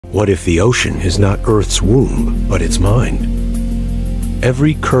What if the ocean is not Earth's womb, but its mind?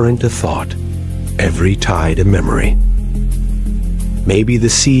 Every current a thought, every tide a memory. Maybe the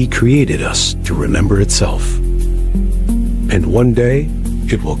sea created us to remember itself. And one day,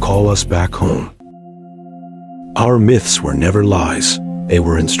 it will call us back home. Our myths were never lies, they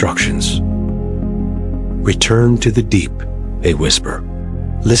were instructions. Return to the deep, they whisper.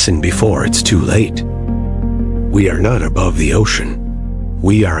 Listen before it's too late. We are not above the ocean.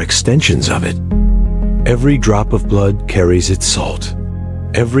 We are extensions of it. Every drop of blood carries its salt.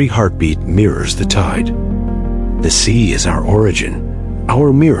 Every heartbeat mirrors the tide. The sea is our origin,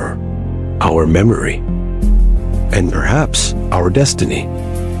 our mirror, our memory, and perhaps our destiny.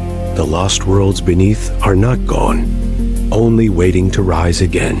 The lost worlds beneath are not gone, only waiting to rise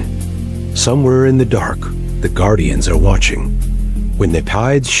again. Somewhere in the dark, the guardians are watching. When the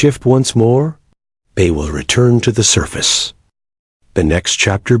tides shift once more, they will return to the surface. The next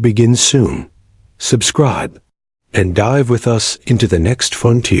chapter begins soon. Subscribe and dive with us into the next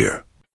frontier.